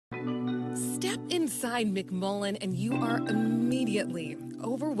Step inside McMullen and you are immediately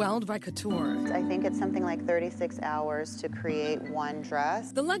overwhelmed by couture. I think it's something like 36 hours to create one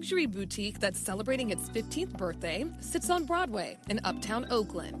dress. The luxury boutique that's celebrating its 15th birthday sits on Broadway in uptown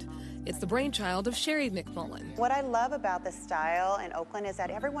Oakland. It's the brainchild of Sherry McMullen. What I love about the style in Oakland is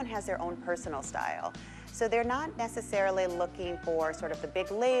that everyone has their own personal style. So they're not necessarily looking for sort of the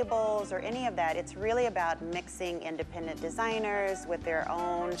big labels or any of that. It's really about mixing independent designers with their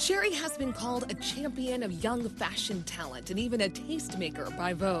own. Sherry has been called a champion of young fashion talent and even a tastemaker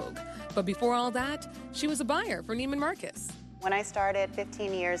by Vogue. But before all that, she was a buyer for Neiman Marcus. When I started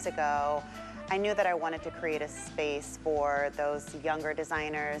 15 years ago, I knew that I wanted to create a space for those younger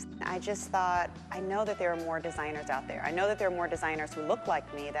designers. I just thought, I know that there are more designers out there. I know that there are more designers who look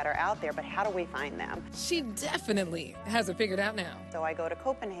like me that are out there, but how do we find them? She definitely has it figured out now. So I go to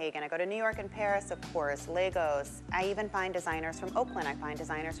Copenhagen, I go to New York and Paris, of course, Lagos. I even find designers from Oakland, I find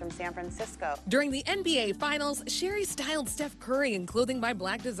designers from San Francisco. During the NBA Finals, Sherry styled Steph Curry in clothing by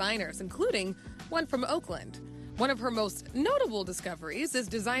Black designers, including one from Oakland. One of her most notable discoveries is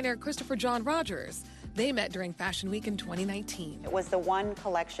designer Christopher John Rogers. They met during Fashion Week in 2019. It was the one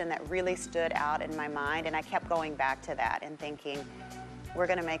collection that really stood out in my mind, and I kept going back to that and thinking, we're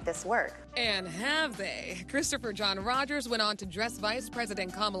going to make this work. And have they? Christopher John Rogers went on to dress Vice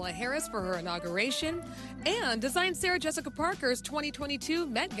President Kamala Harris for her inauguration and designed Sarah Jessica Parker's 2022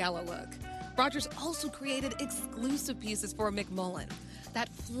 Met Gala look. Rogers also created exclusive pieces for McMullen that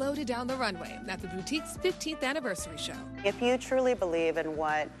floated down the runway at the boutique's 15th anniversary show. If you truly believe in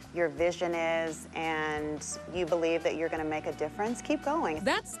what your vision is and you believe that you're going to make a difference, keep going.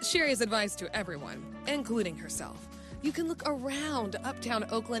 That's Sherry's advice to everyone, including herself. You can look around uptown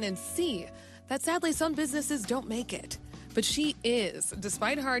Oakland and see that sadly some businesses don't make it. But she is,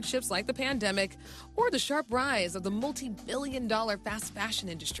 despite hardships like the pandemic or the sharp rise of the multi-billion-dollar fast fashion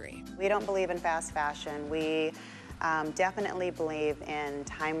industry. We don't believe in fast fashion. We definitely believe in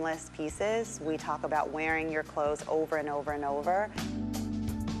timeless pieces. We talk about wearing your clothes over and over and over.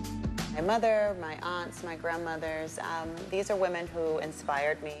 My mother, my aunts, my grandmothers, these are women who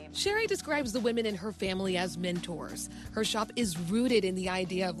inspired me. Sherry describes the women in her family as mentors. Her shop is rooted in the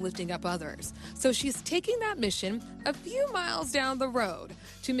idea of lifting up others. So she's taking that mission a few miles down the road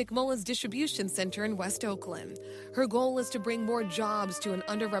to McMullen's distribution center in West Oakland. Her goal is to bring more jobs to an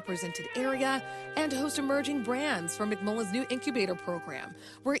underrepresented area and host emerging brands for McMullen's new incubator program,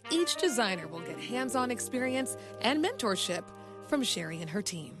 where each designer will get hands-on experience and mentorship from Sherry and her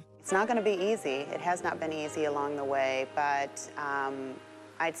team. It's not going to be easy. It has not been easy along the way, but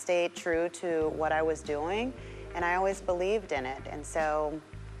I'd stayed true to what I was doing, and I always believed in it. And so,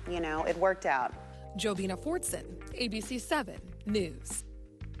 you know, it worked out. Jovina Fortson, ABC 7 News.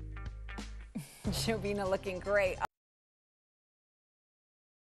 Jovina looking great.